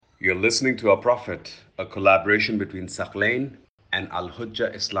You're listening to Our Prophet, a collaboration between Sakhlain and Al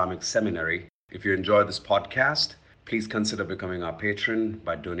Hujjah Islamic Seminary. If you enjoy this podcast, please consider becoming our patron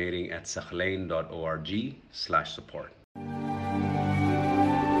by donating at sakhlain.org/support.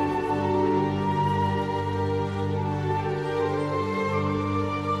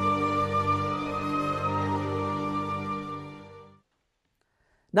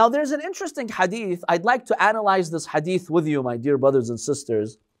 Now, there's an interesting hadith. I'd like to analyze this hadith with you, my dear brothers and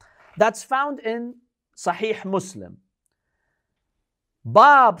sisters, that's found in Sahih Muslim.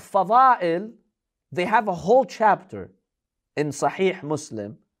 Bab Fada'il, they have a whole chapter in Sahih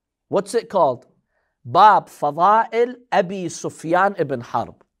Muslim. What's it called? Bab Fada'il Abi Sufyan ibn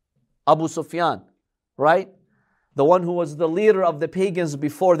Harb. Abu Sufyan, right? The one who was the leader of the pagans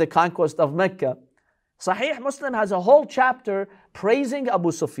before the conquest of Mecca. Sahih Muslim has a whole chapter praising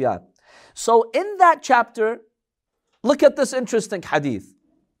Abu Sufyan. So in that chapter, look at this interesting hadith.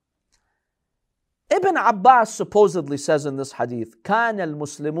 Ibn Abbas supposedly says in this hadith, كان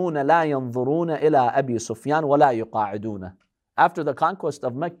المسلمون لا ينظرون إلى أبي سفيان ولا يقاعدونه. After the conquest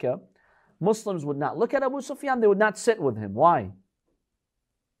of Mecca, Muslims would not look at Abu Sufyan, they would not sit with him. Why?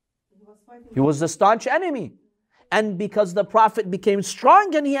 He was the staunch enemy. And because the Prophet became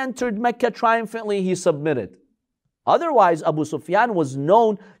strong and he entered Mecca triumphantly, he submitted. Otherwise, Abu Sufyan was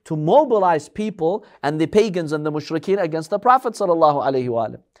known to mobilize people and the pagans and the mushrikeen against the Prophet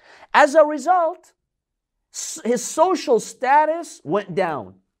ﷺ. As a result, his social status went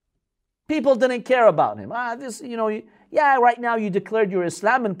down. People didn't care about him. Right now you declared your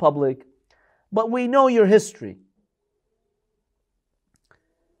Islam in public, but we know your history.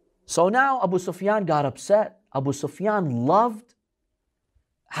 So now Abu Sufyan got upset. Abu Sufyan loved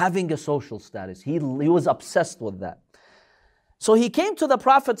having a social status. He was obsessed with that. So he came to the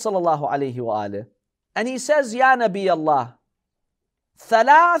Prophet ﷺ and he says, Ya Nabi Allah,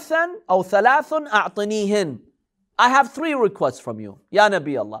 ثلاث أعطنيهن. I have 3 requests from you. Ya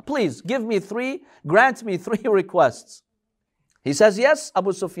Nabi Allah, please give me 3, grant me 3 requests. He says, yes,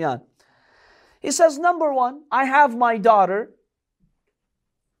 Abu Sufyan. He says, number 1, I have my daughter,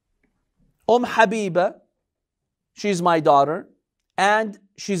 Habiba. She's my daughter, and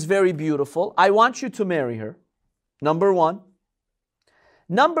she's very beautiful. I want you to marry her. Number 1.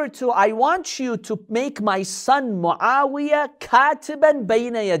 Number 2, I want you to make my son Muawiya katiban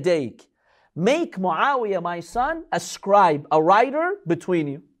bayna yadayk. Make Muawiya, my son, a scribe, a writer between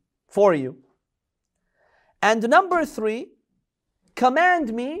you, for you. And number 3,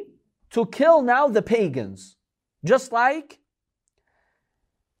 command me to kill now the pagans. Just like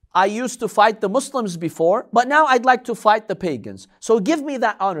I used to fight the Muslims before, but now I'd like to fight the pagans. So give me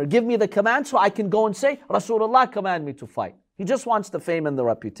that honor, give me the command so I can go and say, Rasulullah command me to fight. He just wants the fame and the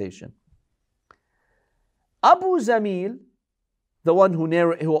reputation. Abu Zamil, the one who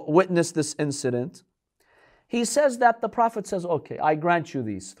witnessed this incident, he says that the Prophet says, okay, I grant you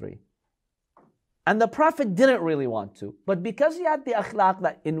these 3. And the Prophet didn't really want to, but because he had the akhlaq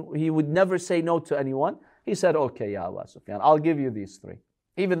that he would never say no to anyone, he said, okay, Ya Abu Sufyan, I'll give you these 3.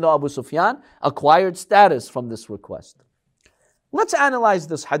 Even though Abu Sufyan acquired status from this request. Let's analyze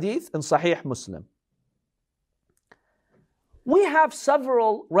this hadith in Sahih Muslim. We have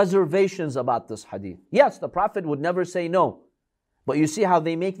several reservations about this hadith. Yes, the Prophet would never say no. But you see how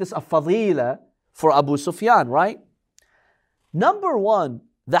they make this a fadila for Abu Sufyan, right? Number 1,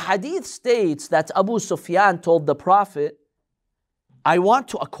 the hadith states that Abu Sufyan told the Prophet, I want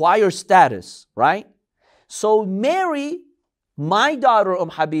to acquire status, right? So marry my daughter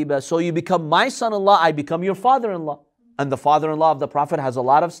Habiba, so you become my son-in-law, I become your father-in-law. And the father-in-law of the Prophet has a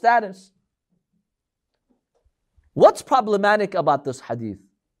lot of status. What's problematic about this hadith?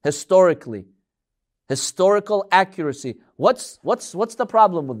 Historically, historical accuracy. What's the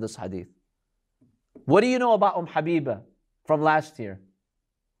problem with this hadith? What do you know about Habiba from last year?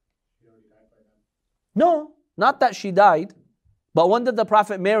 No, not that she died, but when did the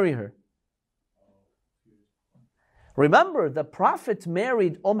Prophet marry her? Remember, the Prophet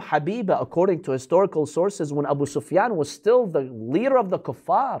married Habiba according to historical sources when Abu Sufyan was still the leader of the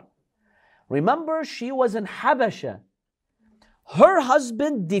kuffar. Remember, she was in Habasha. Her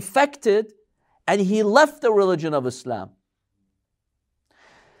husband defected and he left the religion of Islam.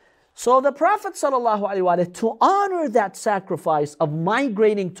 So the Prophet ﷺ, to honor that sacrifice of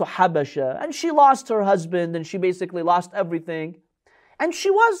migrating to Habasha, and she lost her husband and she basically lost everything. And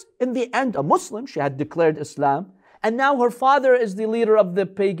she was, in the end, a Muslim. She had declared Islam. And now her father is the leader of the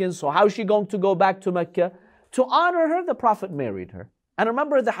pagans, so how is she going to go back to Mecca? To honor her, the Prophet married her. And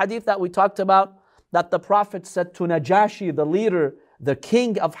remember the hadith that we talked about, that the Prophet said to Najashi, the leader, the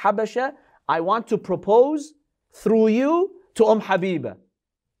king of Habasha, I want to propose through you to Habiba.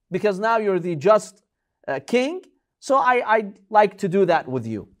 because now you're the just king, so I'd like to do that with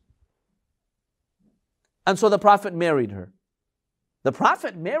you. And so the Prophet married her. The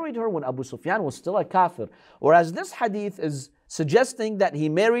Prophet married her when Abu Sufyan was still a kafir. Whereas this hadith is suggesting that he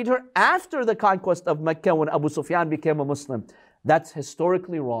married her after the conquest of Mecca when Abu Sufyan became a Muslim. That's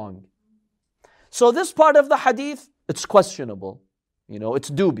historically wrong. So this part of the hadith, it's questionable. It's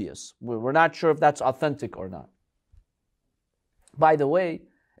dubious. We're not sure if that's authentic or not. By the way,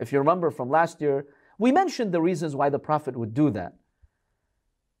 if you remember from last year, we mentioned the reasons why the Prophet would do that.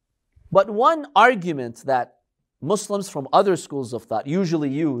 But one argument that Muslims from other schools of thought usually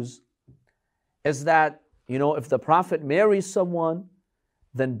use is that, if the Prophet marries someone,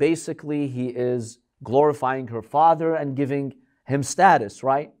 then basically he is glorifying her father and giving him status,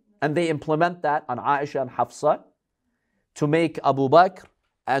 right? And they implement that on Aisha and Hafsa to make Abu Bakr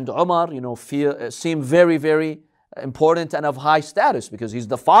and Umar, seem very, very important and of high status because he's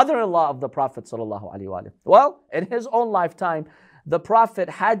the father-in-law of the Prophet sallallahu alaihi wasallam. Well, in his own lifetime, the Prophet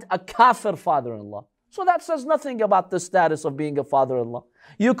had a kafir father-in-law. So that says nothing about the status of being a father-in-law.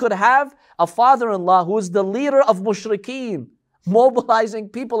 You could have a father-in-law who is the leader of mushrikeen, mobilizing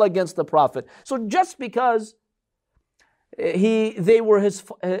people against the Prophet. So just because they were his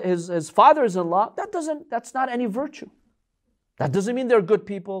fathers-in-law, that's not any virtue. That doesn't mean they're good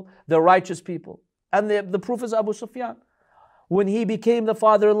people, they're righteous people. And the proof is Abu Sufyan. When he became the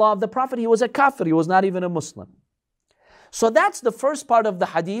father-in-law of the Prophet, he was a kafir, he was not even a Muslim. So that's the first part of the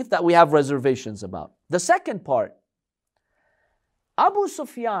hadith that we have reservations about. The second part, Abu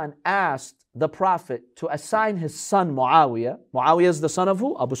Sufyan asked the Prophet to assign his son Muawiya. Muawiya is the son of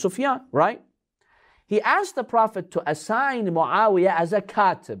who? Abu Sufyan, right? He asked the Prophet to assign Muawiya as a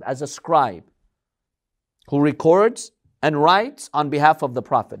katib, as a scribe, who records and writes on behalf of the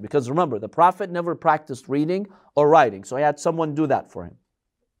Prophet. Because remember, the Prophet never practiced reading or writing, so he had someone do that for him.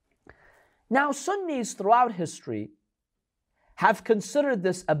 Now, Sunnis throughout history have considered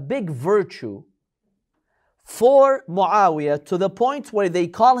this a big virtue for Muawiyah to the point where they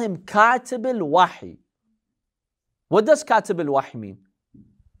call him Katib al-Wahi. What does Katib al-Wahi mean?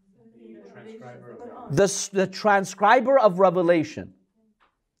 The transcriber of revelation.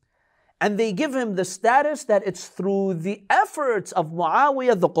 And they give him the status that it's through the efforts of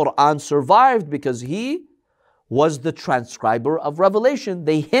Muawiyah the Quran survived because he was the transcriber of revelation.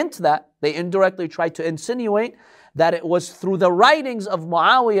 They hint that, they indirectly try to insinuate that it was through the writings of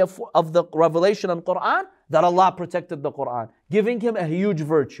Muawiyah of the revelation and Quran that Allah protected the Quran, giving him a huge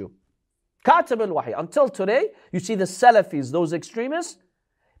virtue. Katib al-Wahi. Until today, you see the Salafis, those extremists,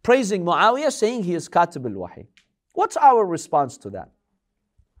 praising Muawiyah, saying he is Katib al-Wahi. What's our response to that?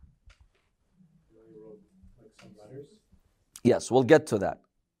 Yes, we'll get to that.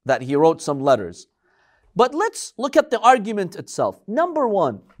 That he wrote some letters. But let's look at the argument itself. Number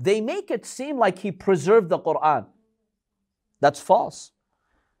one, they make it seem like he preserved the Quran. That's false.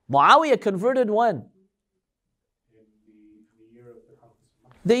 Muawiyah converted when?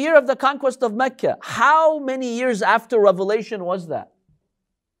 The year of the conquest of Mecca. How many years after revelation was that?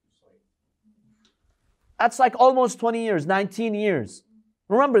 That's like almost 20 years, 19 years.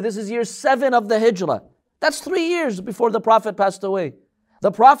 Remember, this is year 7 of the Hijrah. That's 3 years before the Prophet passed away.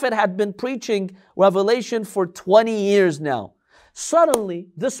 The Prophet had been preaching revelation for 20 years now. Suddenly,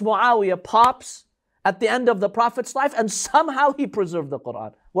 this Muawiyah pops at the end of the Prophet's life and somehow he preserved the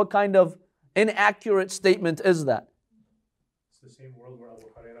Quran. What kind of inaccurate statement is that? It's the same world where Abu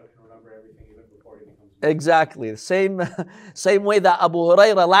Hurairah can remember everything even before he becomes Muslim. Exactly. Same way that Abu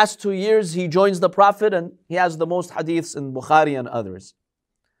Hurairah, last 2 years, he joins the Prophet and he has the most hadiths in Bukhari and others.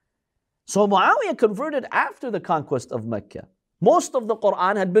 So Muawiyah converted after the conquest of Mecca. Most of the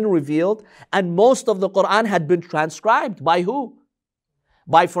Quran had been revealed and most of the Quran had been transcribed. By who?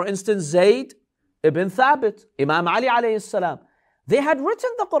 By, for instance, Zayd ibn Thabit, Imam Ali alayhi salam. They had written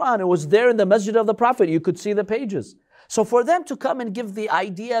the Quran. It was there in the masjid of the Prophet. You could see the pages. So for them to come and give the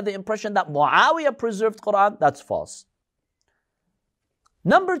idea, the impression that Muawiyah preserved Quran, that's false.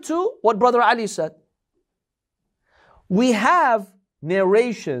 Number two, what Brother Ali said. We have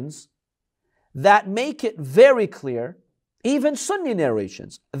narrations that make it very clear, even Sunni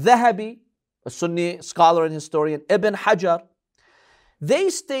narrations. Dhahabi, a Sunni scholar and historian, Ibn Hajar, they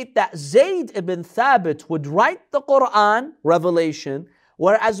state that Zayd ibn Thabit would write the Quran, revelation,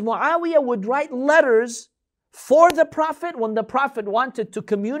 whereas Muawiyah would write letters for the Prophet when the Prophet wanted to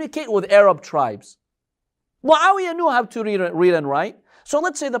communicate with Arab tribes. Muawiyah knew how to read and write. So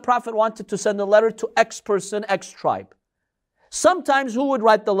let's say the Prophet wanted to send a letter to X person, X tribe. Sometimes who would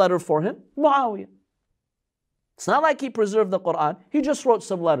write the letter for him? Muawiyah. It's not like he preserved the Quran. He just wrote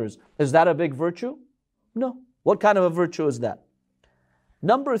some letters. Is that a big virtue? No. What kind of a virtue is that?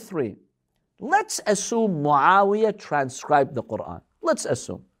 Number three, let's assume Muawiya transcribed the Quran. Let's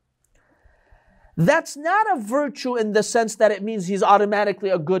assume. That's not a virtue in the sense that it means he's automatically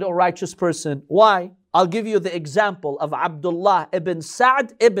a good or righteous person. Why? I'll give you the example of Abdullah ibn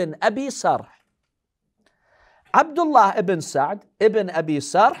Sa'd ibn Abi Sarh. Abdullah ibn Sa'd ibn Abi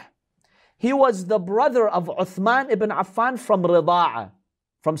Sarh, he was the brother of Uthman ibn Affan from Rida'a,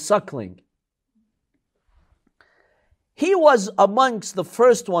 from suckling. He was amongst the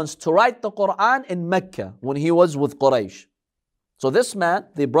first ones to write the Quran in Mecca when he was with Quraysh. So this man,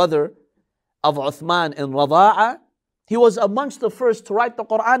 the brother of Uthman in Rida'a, he was amongst the first to write the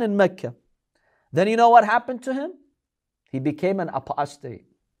Quran in Mecca. Then you know what happened to him? He became an apostate.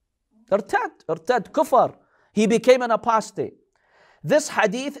 Irtad, kufar. He became an apostate. This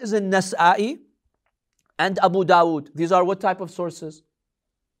hadith is in Nasa'i and Abu Dawud. These are what type of sources?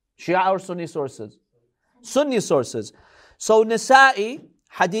 Shia or Sunni sources? Sunni sources. So Nasa'i,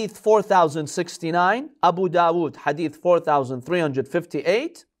 hadith 4069, Abu Dawud, hadith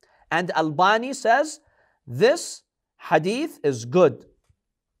 4358, and Albani says this hadith is good.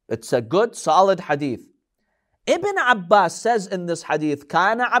 It's a good, solid hadith. Ibn Abbas says in this hadith,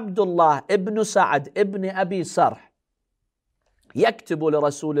 كان عبد الله ابن سعد ابن أبي سرح يكتب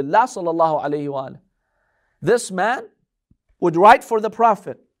لرسول الله صلى الله عليه وآله. This man would write for the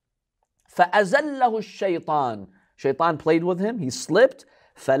Prophet. فأزله الشيطان. Shaitan played with him, he slipped.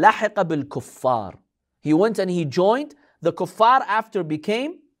 فلحق بالكفار. He went and he joined the kuffar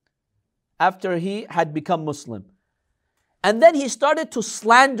after he had become Muslim. And then he started to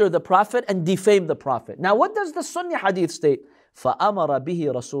slander the Prophet and defame the Prophet. Now what does the Sunni hadith state? فأمر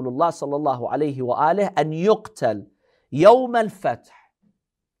به رسول الله صلى الله عليه وآله أن يقتل يوم الفتح.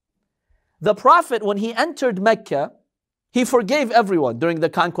 The Prophet, when he entered Mecca, he forgave everyone during the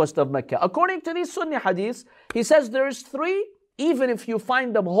conquest of Mecca. According to these Sunni hadiths, he says there's three, even if you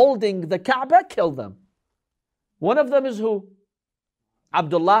find them holding the Kaaba, kill them. One of them is who?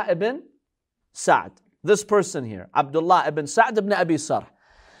 Abdullah ibn Sa'd. This person here, Abdullah ibn Sa'd ibn Abi Sarh.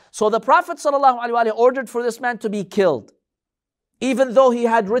 So the Prophet ﷺ ordered for this man to be killed, even though he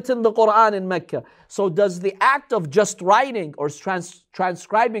had written the Quran in Mecca. So does the act of just writing or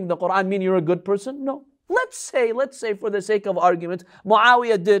transcribing the Quran mean you're a good person? No. Let's say for the sake of argument,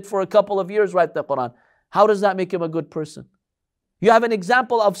 Muawiya did for a couple of years write the Quran. How does that make him a good person? You have an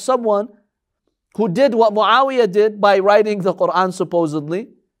example of someone who did what Muawiya did by writing the Quran supposedly,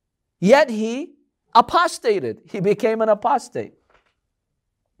 yet he apostated. He became an apostate.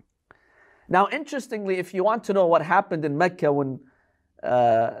 Now, interestingly, if you want to know what happened in Mecca when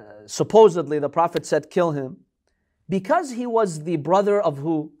supposedly the Prophet said, kill him, because he was the brother of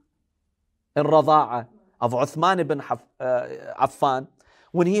who? In Rada'a, of Uthman ibn Affan.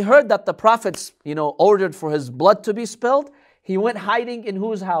 When he heard that the Prophet, ordered for his blood to be spilled, he went hiding in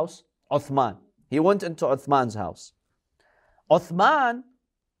whose house? Uthman. He went into Uthman's house. Uthman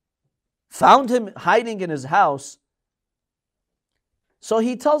found him hiding in his house. So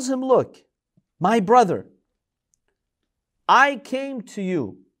he tells him, look, my brother, I came to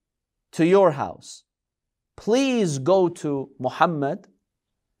you, to your house. Please go to Muhammad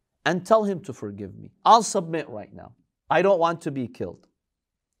and tell him to forgive me. I'll submit right now. I don't want to be killed.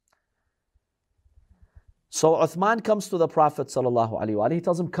 So Uthman comes to the Prophet ﷺ. He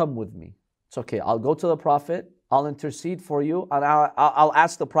tells him, come with me. It's okay, I'll go to the Prophet, I'll intercede for you, and I'll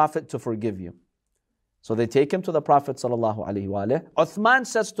ask the Prophet to forgive you. So they take him to the Prophet ﷺ. Uthman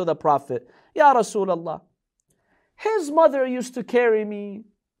says to the Prophet, Ya Rasulullah, his mother used to carry me.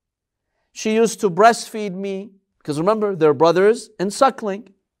 She used to breastfeed me. Because remember, they're brothers in suckling.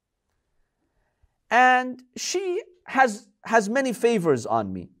 And she has many favors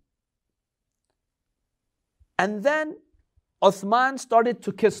on me. And then Uthman started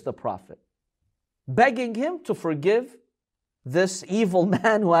to kiss the Prophet, begging him to forgive this evil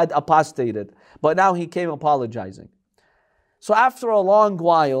man who had apostated. But now he came apologizing. So after a long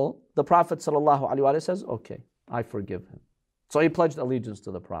while, the Prophet ﷺ says, okay, I forgive him. So he pledged allegiance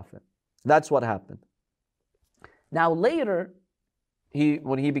to the Prophet. That's what happened. Now later,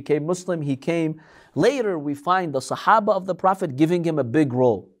 when he became Muslim, later we find the Sahaba of the Prophet giving him a big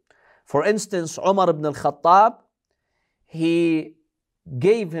role. For instance, Umar ibn al-Khattab, he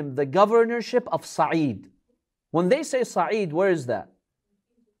gave him the governorship of Sa'id. When they say Sa'id, where is that?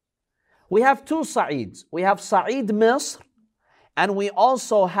 We have two Sa'ids. We have Sa'id Misr, and we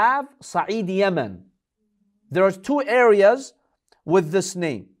also have Sa'id Yemen. There are two areas with this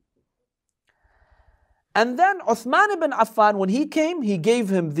name. And then Uthman ibn Affan, when he came, he gave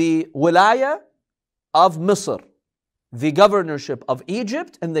him the wilaya of Misr, the governorship of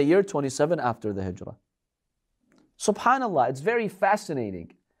Egypt in the year 27 after the Hijrah. Subhanallah, it's very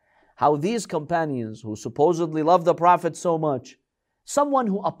fascinating how these companions who supposedly love the Prophet so much, someone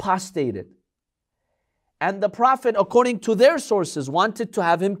who apostated, and the Prophet, according to their sources, wanted to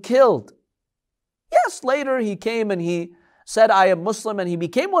have him killed. Yes, later he came and he said, I am Muslim, and he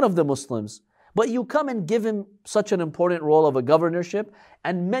became one of the Muslims. But you come and give him such an important role of a governorship,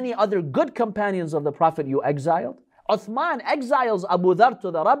 and many other good companions of the Prophet you exiled. Uthman exiles Abu Dhar to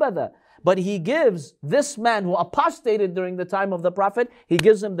the Rabada, but he gives this man who apostated during the time of the Prophet, he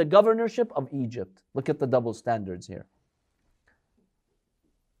gives him the governorship of Egypt. Look at the double standards here.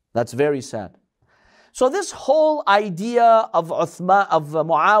 That's very sad. So this whole idea of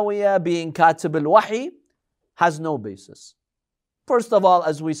Muawiya being Katib al-Wahi has no basis. First of all,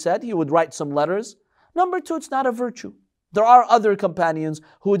 as we said, he would write some letters. Number two, it's not a virtue. There are other companions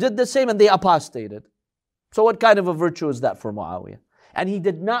who did the same and they apostated. So what kind of a virtue is that for Muawiya? And he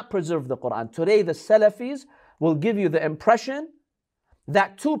did not preserve the Quran. Today the Salafis will give you the impression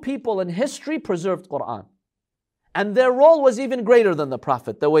that two people in history preserved Quran. And their role was even greater than the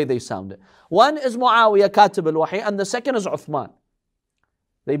Prophet, the way they sound it. One is Muawiya, Katib al-Wahi, and the second is Uthman.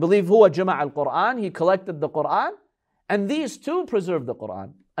 They believe huwa jama' al-Quran, he collected the Quran, and these two preserved the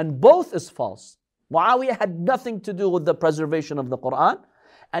Quran. And both is false. Muawiya had nothing to do with the preservation of the Quran,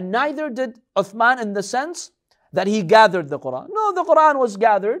 and neither did Uthman in the sense that he gathered the Quran. No, the Quran was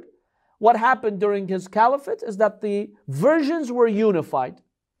gathered. What happened during his caliphate is that the versions were unified.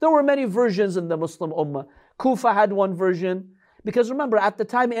 There were many versions in the Muslim Ummah. Kufa had one version, because remember, at the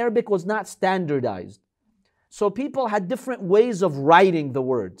time Arabic was not standardized. So people had different ways of writing the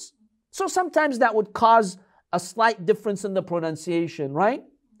words. So sometimes that would cause a slight difference in the pronunciation, right?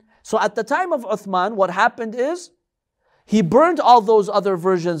 So at the time of Uthman, what happened is, he burned all those other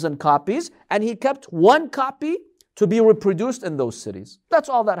versions and copies, and he kept one copy to be reproduced in those cities. That's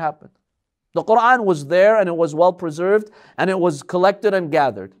all that happened. The Quran was there, and it was well preserved, and it was collected and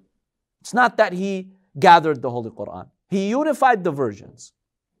gathered. It's not that he gathered the Holy Quran. He unified the versions.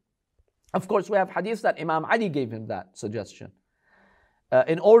 Of course, we have hadiths that Imam Ali gave him that suggestion.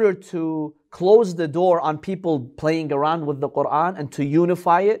 In order to close the door on people playing around with the Quran and to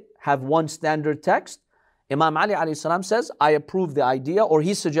unify it, have one standard text, Imam Ali alayhi salam says, I approve the idea, or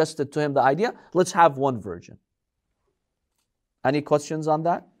he suggested to him the idea, let's have one version. Any questions on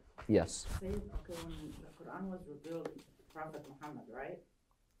that? Yes. Okay, when the Quran was revealed to Prophet Muhammad, right?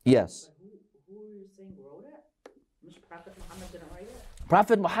 Yes. Who are you saying wrote it? Which Prophet Muhammad didn't write it?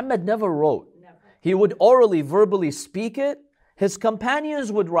 Prophet Muhammad never wrote. Never. He would orally, verbally speak it. His companions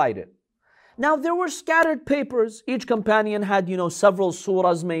would write it. Now there were scattered papers. Each companion had, several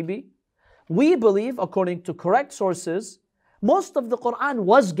surahs maybe. We believe, according to correct sources, most of the Quran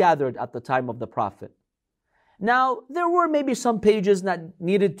was gathered at the time of the Prophet. Now, there were maybe some pages that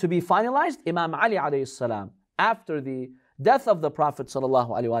needed to be finalized. Imam Ali alayhi salam, after the death of the Prophet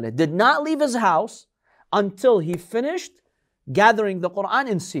sallallahu alaihi wasallam, did not leave his house until he finished gathering the Quran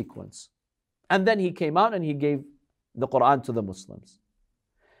in sequence. And then he came out and he gave the Quran to the Muslims.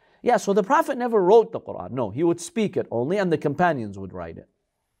 Yeah, so the Prophet never wrote the Quran. No, he would speak it only, and the companions would write it.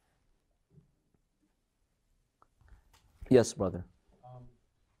 Yes, brother.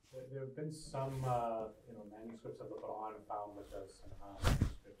 There have been some, manuscripts of the Quran found, such as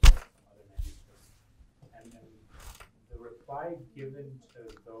manuscripts and other manuscripts, and the reply given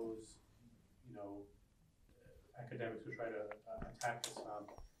to those, academics who try to attack Islam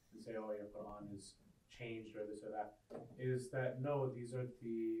and say, "Oh, your Quran is changed or this or that," is that no, these are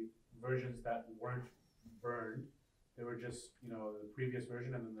the versions that weren't burned. They were just, the previous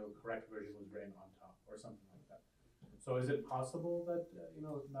version, and then the correct version was written on top, or something like that. So is it possible that,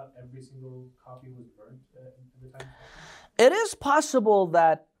 not every single copy was burnt in the time? It is possible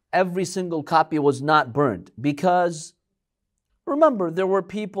that every single copy was not burnt, because remember, there were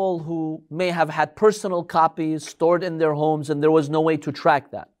people who may have had personal copies stored in their homes, and there was no way to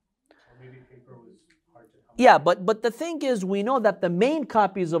track that. Or maybe paper was hard to come. Yeah, but the thing is, we know that the main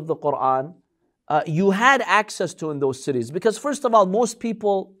copies of the Quran, you had access to in those cities. Because first of all, most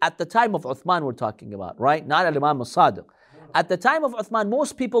people at the time of Uthman we're talking about, right? Not Al-Imam al-Sadiq. At the time of Uthman,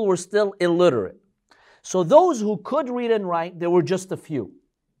 most people were still illiterate. So those who could read and write, there were just a few.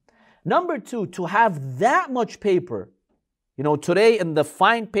 Number two, to have that much paper, today in the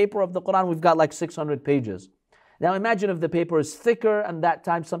fine paper of the Quran, we've got like 600 pages. Now imagine if the paper is thicker, and that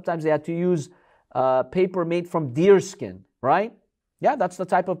time sometimes they had to use paper made from deer skin, right? Yeah, that's the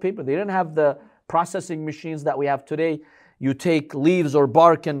type of paper. They didn't have the processing machines that we have today. You take leaves or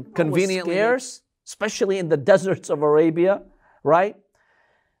bark and conveniently, especially in the deserts of Arabia, right?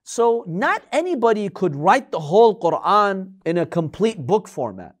 So not anybody could write the whole Quran in a complete book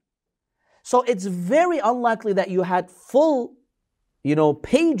format. So it's very unlikely that you had full,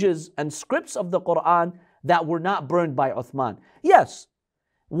 pages and scripts of the Quran that were not burned by Uthman. Yes,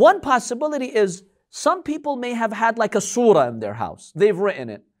 one possibility is some people may have had like a surah in their house. They've written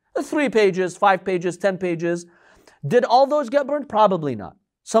it. 3 pages, 5 pages, 10 pages. Did all those get burned? Probably not.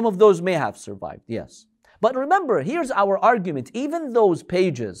 Some of those may have survived, yes. But remember, here's our argument. Even those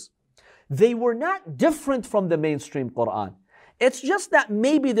pages, they were not different from the mainstream Quran. It's just that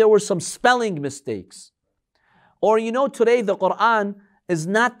maybe there were some spelling mistakes. Or today the Quran is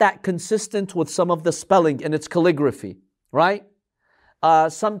not that consistent with some of the spelling in its calligraphy, right?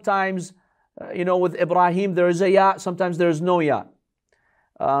 Sometimes, with Ibrahim there is a ya, sometimes there is no ya.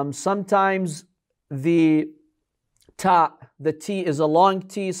 Sometimes the the T is a long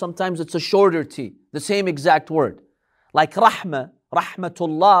T, sometimes it's a shorter T, the same exact word. Like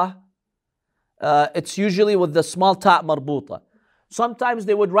rahmatullah, it's usually with the small ta marbuta. Sometimes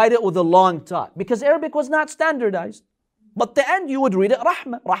they would write it with a long ta, because Arabic was not standardized. But the end you would read it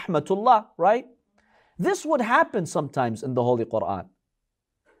rahmatullah, right? This would happen sometimes in the Holy Quran.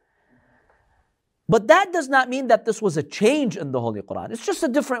 But that does not mean that this was a change in the Holy Quran. It's just a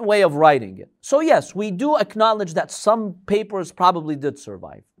different way of writing it. So yes, we do acknowledge that some papers probably did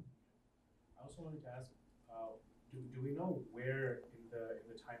survive. I also wanted to ask, do we know where in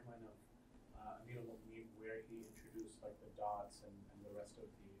the timeline of Amir al-Mu'mineen where he introduced like the dots and the rest of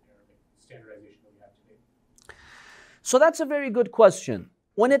the Arabic standardization that we have today? So that's a very good question.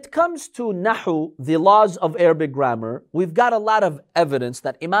 When it comes to Nahu, the laws of Arabic grammar, we've got a lot of evidence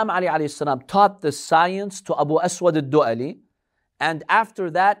that Imam Ali alayhi salam taught this science to Abu Aswad al-Du'ali, and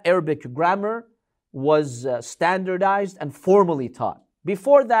after that Arabic grammar was standardized and formally taught.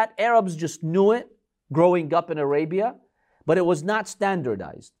 Before that, Arabs just knew it growing up in Arabia, but it was not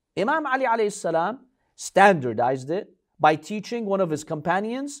standardized. Imam Ali alayhi salam standardized it by teaching one of his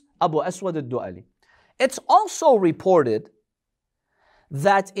companions, Abu Aswad al-Du'ali. It's also reported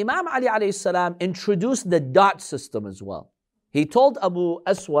that Imam Ali alayhi salam introduced the dot system as well. He told Abu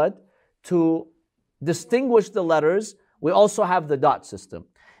Aswad to distinguish the letters. We also have the dot system.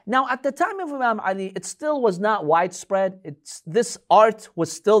 Now, at the time of Imam Ali, it still was not widespread. This art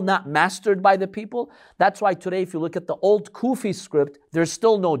was still not mastered by the people. That's why today, if you look at the old Kufi script, there's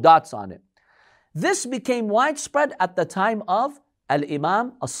still no dots on it. This became widespread at the time of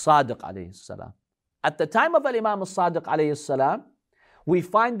Al-Imam As-Sadiq alayhi salam. At the time of Al-Imam As-Sadiq alayhi salam, we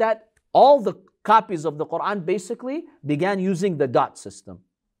find that all the copies of the Quran basically began using the dot system.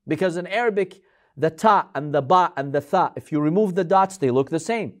 Because in Arabic, the ta and the ba and the tha, if you remove the dots, they look the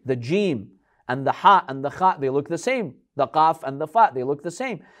same. The jim and the ha and the kha, they look the same. The qaf and the fa, they look the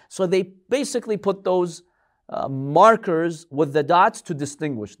same. So they basically put those markers with the dots to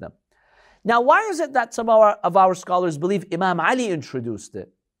distinguish them. Now, why is it that some of our scholars believe Imam Ali introduced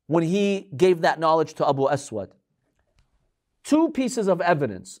it when he gave that knowledge to Abu Aswad? 2 pieces of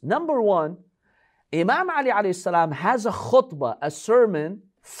evidence. Number 1, Imam Ali alayhi salam has a khutbah, a sermon,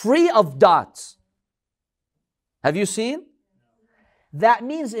 free of dots. Have you seen? That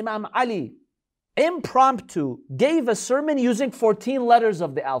means Imam Ali, impromptu, gave a sermon using 14 letters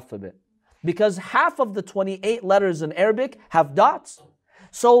of the alphabet. Because half of the 28 letters in Arabic have dots.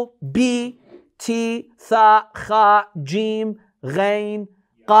 So, B, T, Tha, Kha, Jim, Ghain,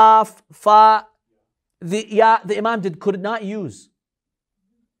 Qaf, Fa, the Imam could not use.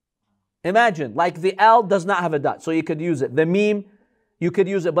 Imagine, like the L does not have a dot, so you could use it. The Meme, you could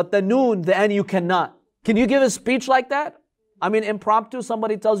use it, but the Noon, the N, you cannot. Can you give a speech like that? I mean, impromptu,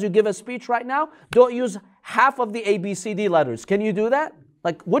 somebody tells you give a speech right now, don't use half of the ABCD letters. Can you do that?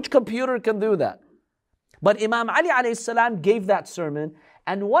 Like, which computer can do that? But Imam Ali alayhi salam gave that sermon,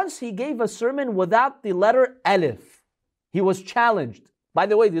 and once he gave a sermon without the letter Alif, he was challenged. By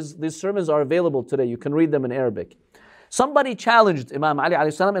the way, these sermons are available today. You can read them in Arabic. Somebody challenged Imam Ali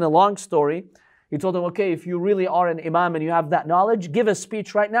alayhi salam in a long story. He told him, okay, if you really are an imam and you have that knowledge, give a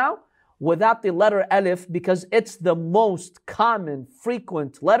speech right now without the letter Alif, because it's the most common,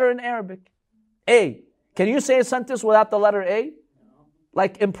 frequent letter in Arabic. A. Can you say a sentence without the letter A?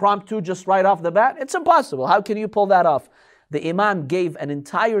 Like impromptu, just right off the bat? It's impossible. How can you pull that off? The imam gave an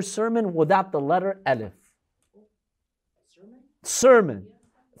entire sermon without the letter Alif. Sermon,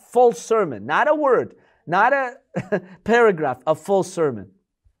 full sermon, not a word, not a paragraph, a full sermon.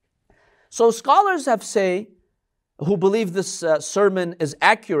 So scholars who believe this sermon is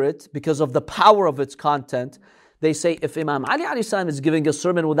accurate because of the power of its content, they say if Imam Ali alayhi salam is giving a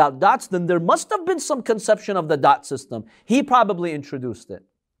sermon without dots, then there must have been some conception of the dot system. He probably introduced it.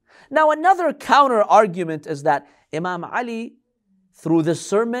 Now another counter argument is that Imam Ali, through this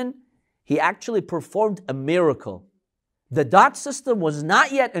sermon, he actually performed a miracle. The dot system was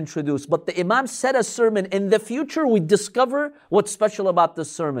not yet introduced, but the Imam said a sermon. In the future, we discover what's special about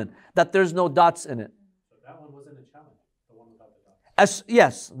this sermon, that there's no dots in it. So that one wasn't a challenge, the one without the dots.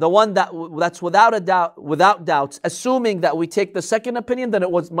 Yes, the one that's without a doubt, without doubts, assuming that we take the second opinion, then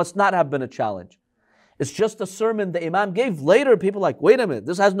it must not have been a challenge. It's just a sermon the Imam gave. Later, people are like, wait a minute,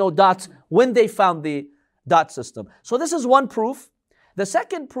 this has no dots, when they found the dot system. So this is one proof. The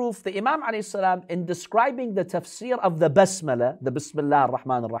second proof, the Imam ﷺ, in describing the tafsir of the Basmala, the Bismillah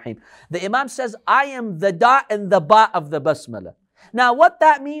ar-Rahman ar-Rahim, the Imam says, I am the da and the ba of the Basmala. Now what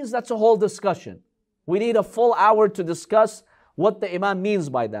that means, that's a whole discussion. We need a full hour to discuss what the Imam means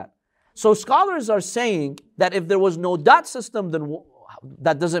by that. So scholars are saying that if there was no dot system, then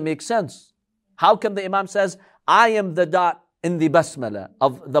that doesn't make sense. How come the Imam says, I am the dot in the Basmala,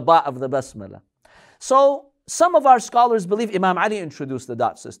 of the ba of the Basmala? So some of our scholars believe Imam Ali introduced the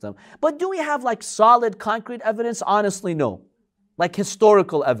dot system. But do we have like solid, concrete evidence? Honestly, no. Like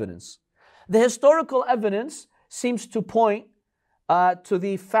historical evidence. The historical evidence seems to point to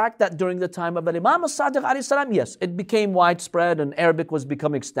the fact that during the time of Imam al-Sadiq alayhi salam, yes, it became widespread and Arabic was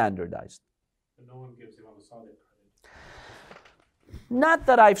becoming standardized. But no one gives Imam al-Sadiq credit. Not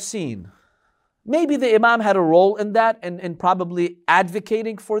that I've seen. Maybe the Imam had a role in that and in probably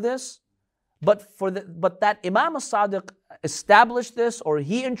advocating for this. But that Imam al-Sadiq established this or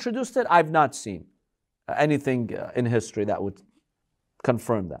he introduced it, I've not seen anything in history that would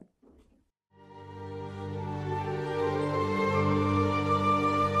confirm that.